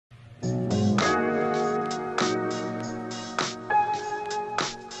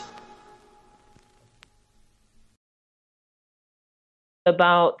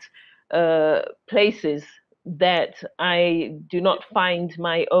about places that I do not find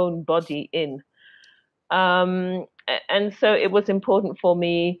my own body in. And so it was important for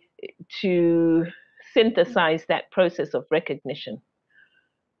me to synthesize that process of recognition.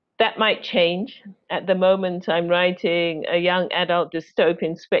 That might change. At the moment, I'm writing a young adult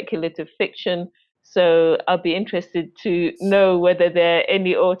dystopian speculative fiction. So I'll be interested to know whether there are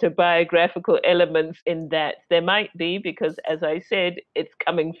any autobiographical elements in that. There might be, because as I said, it's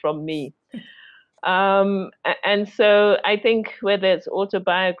coming from me. And so I think whether it's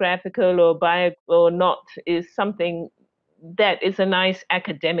autobiographical or bio or not is something that is a nice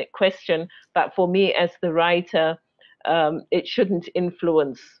academic question. But for me as the writer, it shouldn't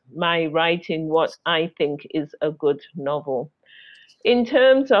influence my writing what I think is a good novel. In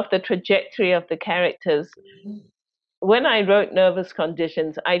terms of the trajectory of the characters, when I wrote Nervous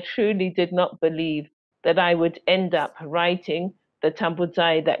Conditions, I truly did not believe that I would end up writing the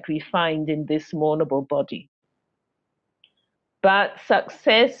Tambudzai that we find in this mournable body. But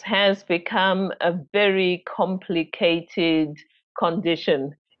success has become a very complicated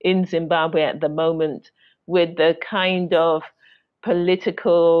condition in Zimbabwe at the moment, with the kind of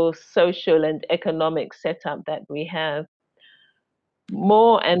political, social, and economic setup that we have.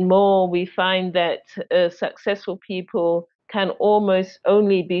 More and more, we find that successful people can almost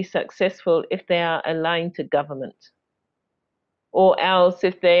only be successful if they are aligned to government, or else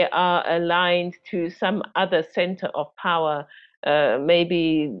if they are aligned to some other center of power,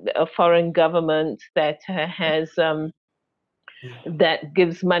 maybe a foreign government that has that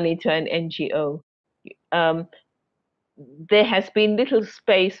gives money to an NGO. Um, there has been little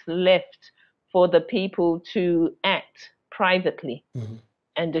space left for the people to act privately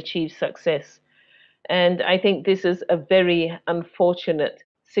and achieve success. And I think this is a very unfortunate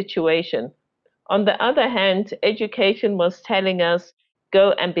situation. On the other hand, education was telling us,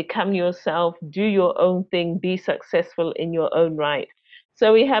 go and become yourself, do your own thing, be successful in your own right.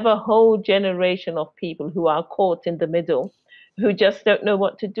 So we have a whole generation of people who are caught in the middle, who just don't know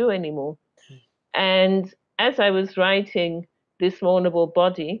what to do anymore. And as I was writing this vulnerable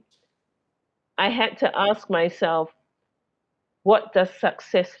body, I had to ask myself, what does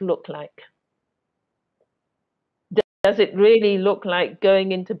success look like? Does it really look like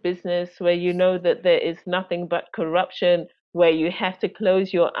going into business where you know that there is nothing but corruption, where you have to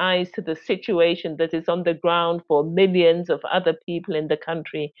close your eyes to the situation that is on the ground for millions of other people in the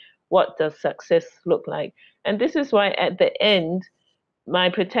country? What does success look like? And this is why at the end, my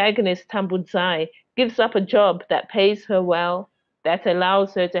protagonist, Tambudzai, gives up a job that pays her well, that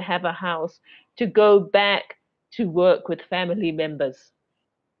allows her to have a house, to go back to work with family members.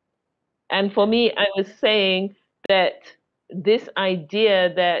 And for me, I was saying that this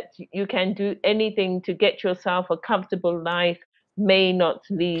idea that you can do anything to get yourself a comfortable life may not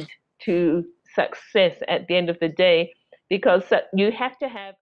lead to success at the end of the day, because you have to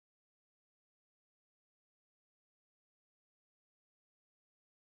have